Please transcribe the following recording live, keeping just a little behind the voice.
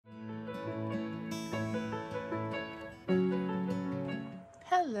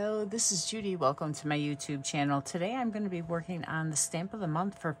this is Judy. Welcome to my YouTube channel. Today I'm going to be working on the stamp of the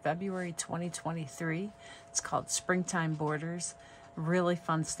month for February 2023. It's called Springtime Borders. Really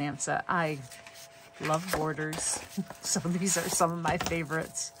fun stamp set. I love borders, so these are some of my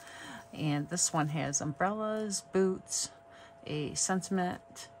favorites. And this one has umbrellas, boots, a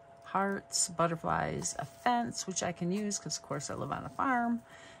sentiment, hearts, butterflies, a fence, which I can use because of course I live on a farm,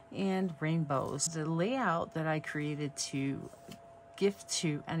 and rainbows. The layout that I created to gift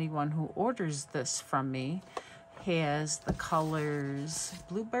to anyone who orders this from me has the colors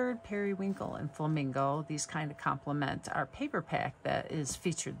Bluebird, Periwinkle, and Flamingo. These kind of complement our paper pack that is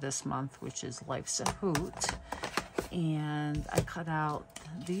featured this month, which is Life's a Hoot. And I cut out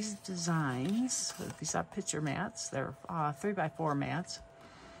these designs. These are picture mats. They're 3x4 mats.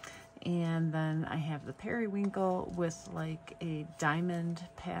 And then I have the periwinkle with like a diamond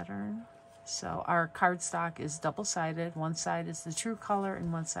pattern. So our cardstock is double-sided. One side is the true color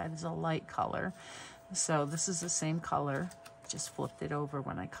and one side is a light color. So this is the same color. Just flipped it over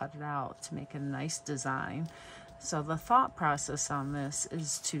when I cut it out to make a nice design. So the thought process on this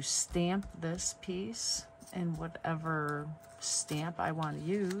is to stamp this piece in whatever stamp I want to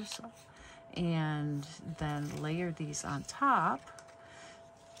use, and then layer these on top.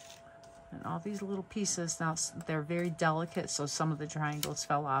 And all these little pieces, now they're very delicate, so some of the triangles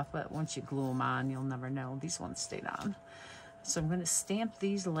fell off, but once you glue them on, you'll never know. These ones stayed on. So I'm going to stamp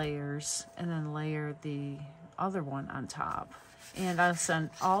these layers and then layer the other one on top. And I'll send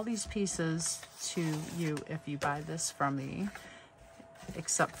all these pieces to you if you buy this from me,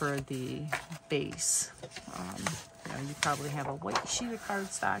 except for the base. You probably have a white sheet of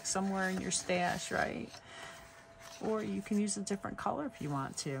cardstock somewhere in your stash, right? Or you can use a different color if you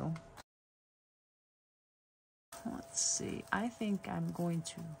want to. Let's see, I think I'm going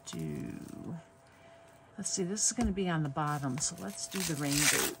to do, let's see, this is going to be on the bottom, so let's do the rain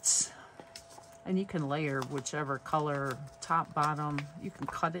boots. And you can layer whichever color, top, bottom. You can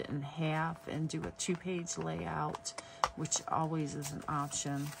cut it in half and do a 2-page layout, which always is an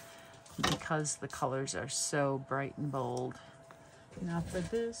option because the colors are so bright and bold. Now for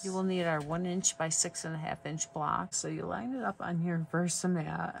this, you will need our 1" by 6.5" block. So you line it up on your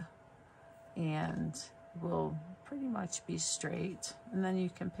Versamat and will pretty much be straight, and then you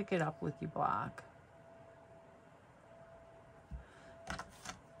can pick it up with your block.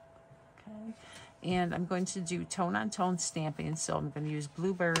 Okay, and I'm going to do tone on tone stamping, so I'm going to use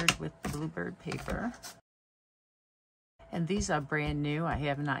Bluebird with Bluebird paper. And these are brand new. I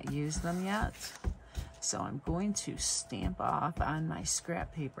have not used them yet. So I'm going to stamp off on my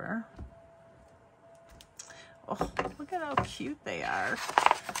scrap paper. Oh, look at how cute they are.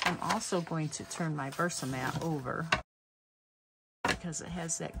 I'm also going to turn my Versamat over because it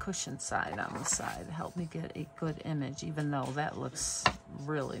has that cushion side on the side to help me get a good image, even though that looks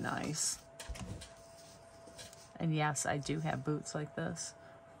really nice. And yes, I do have boots like this.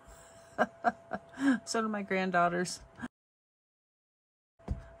 So do my granddaughters.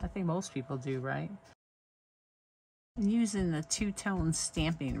 I think most people do, right? And using the two-tone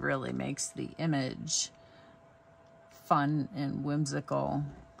stamping really makes the image fun and whimsical,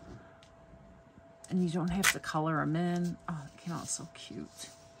 and you don't have to color them in. Oh, they came out so cute.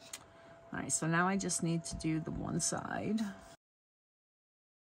 All right, so now I just need to do the one side,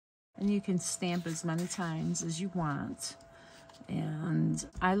 and you can stamp as many times as you want. And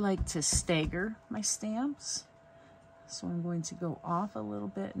I like to stagger my stamps, so I'm going to go off a little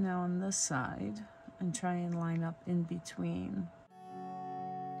bit now on this side and try and line up in between.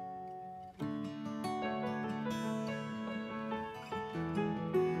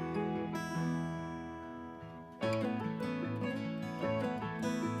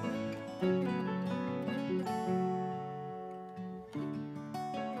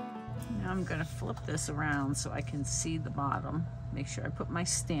 I'm going to flip this around so I can see the bottom. Make sure I put my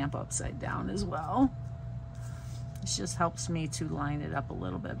stamp upside down as well. This just helps me to line it up a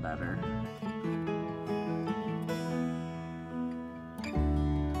little bit better.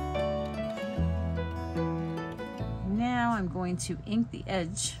 Now I'm going to ink the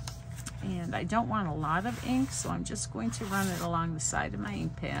edge, and I don't want a lot of ink, so I'm just going to run it along the side of my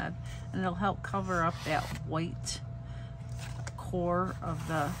ink pad, and it'll help cover up that white core of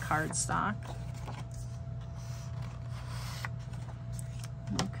the cardstock.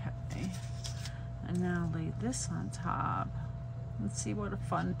 Okay, and now lay this on top. Let's see what a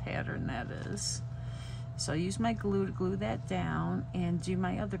fun pattern that is. So I use my glue to glue that down and do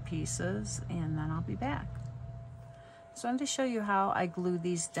my other pieces, and then I'll be back. So I'm going to show you how I glue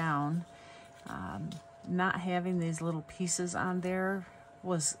these down. Not having these little pieces on there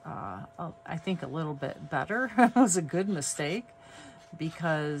was, I think, a little bit better. It was a good mistake.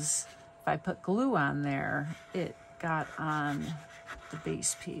 because if I put glue on there, it got on the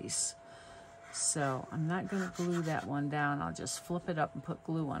base piece. So I'm not going to glue that one down. I'll just flip it up and put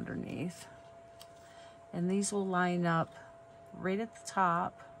glue underneath. And these will line up right at the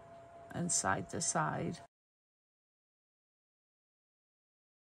top and side to side.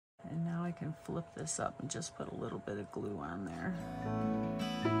 And now I can flip this up and just put a little bit of glue on there.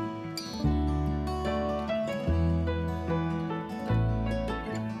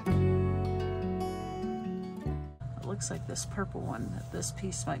 It looks like this purple one, this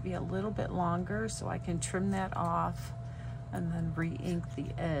piece might be a little bit longer, so I can trim that off and then re-ink the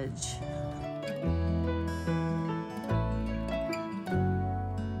edge.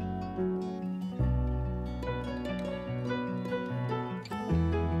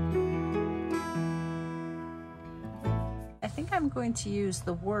 I think I'm going to use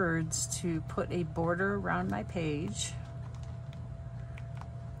the words to put a border around my page.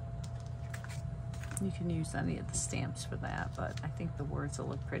 You can use any of the stamps for that, but I think the words will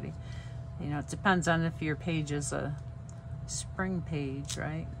look pretty. You know, it depends on if your page is a spring page,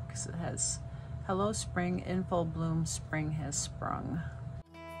 right? Because it has, hello spring, in full bloom, spring has sprung.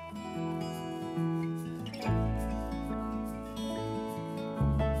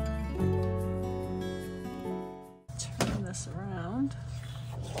 Turn this around.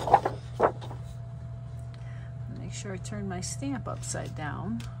 Make sure I turn my stamp upside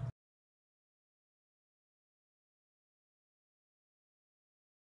down.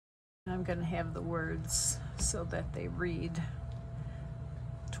 I'm going to have the words so that they read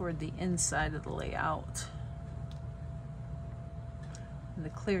toward the inside of the layout. And the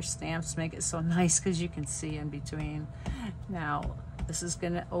clear stamps make it so nice because you can see in between. Now, this is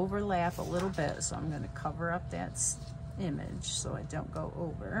going to overlap a little bit, so I'm going to cover up that image so I don't go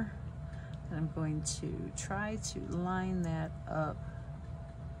over. And I'm going to try to line that up.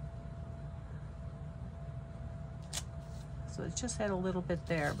 So it just had a little bit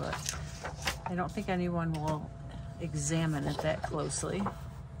there, but I don't think anyone will examine it that closely. All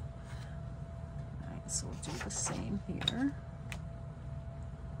right, so we'll do the same here.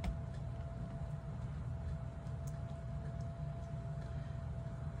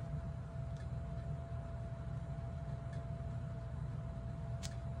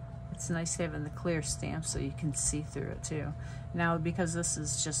 It's nice having the clear stamp so you can see through it too. Now, because this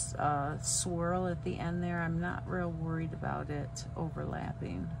is just a swirl at the end there, I'm not real worried about it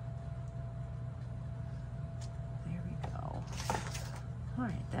overlapping. There we go. All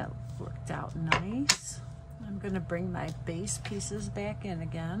right, that worked out nice. I'm going to bring my base pieces back in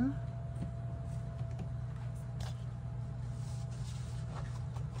again.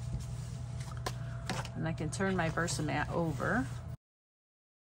 And I can turn my Versamat over.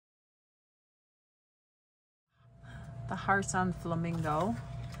 The hearts on flamingo,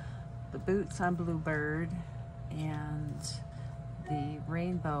 the boots on bluebird, and the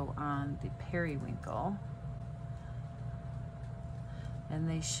rainbow on the periwinkle. And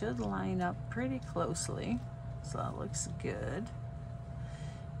they should line up pretty closely, so that looks good.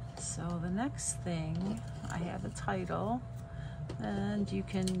 So the next thing, I have a title, and you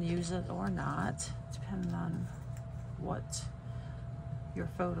can use it or not, depending on what your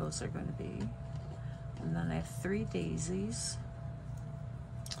photos are going to be. And then I have 3 daisies.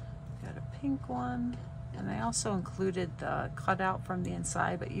 Got a pink one. And I also included the cutout from the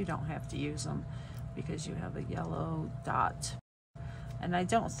inside, but you don't have to use them because you have a yellow dot. And I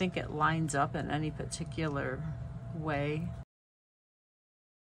don't think it lines up in any particular way.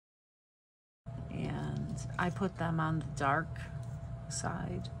 And I put them on the dark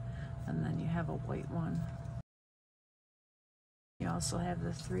side, and then you have a white one. You also have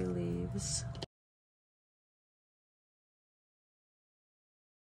the 3 leaves.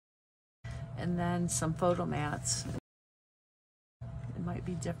 And then some photo mats. It might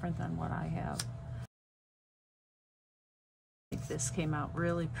be different than what I have. I think this came out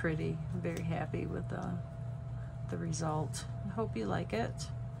really pretty. I'm very happy with the result. I hope you like it.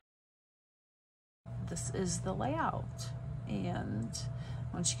 This is the layout. And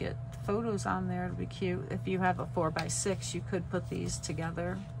once you get photos on there, it'll be cute. If you have a 4x6, you could put these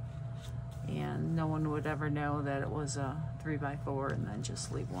together and no one would ever know that it was a 3x4 and then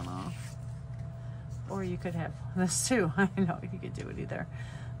just leave one off. Or you could have this too. I know you could do it either.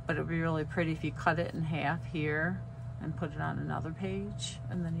 But it would be really pretty if you cut it in half here and put it on another page.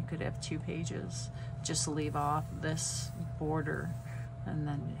 And then you could have 2 pages. Just leave off this border and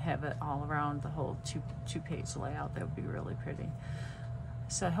then have it all around the whole two-page layout. That would be really pretty.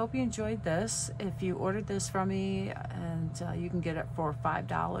 So I hope you enjoyed this. If you ordered this from me, and you can get it for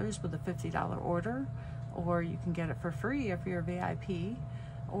 $5 with a $50 order, or you can get it for free if you're a VIP,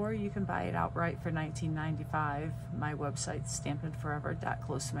 or you can buy it outright for $19.95. My website's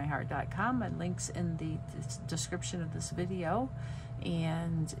stampinforever.closetomyheart.com. My link's in the description of this video.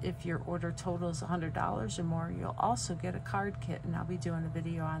 And if your order totals $100 or more, you'll also get a card kit, and I'll be doing a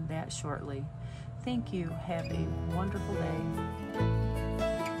video on that shortly. Thank you. Have a wonderful day.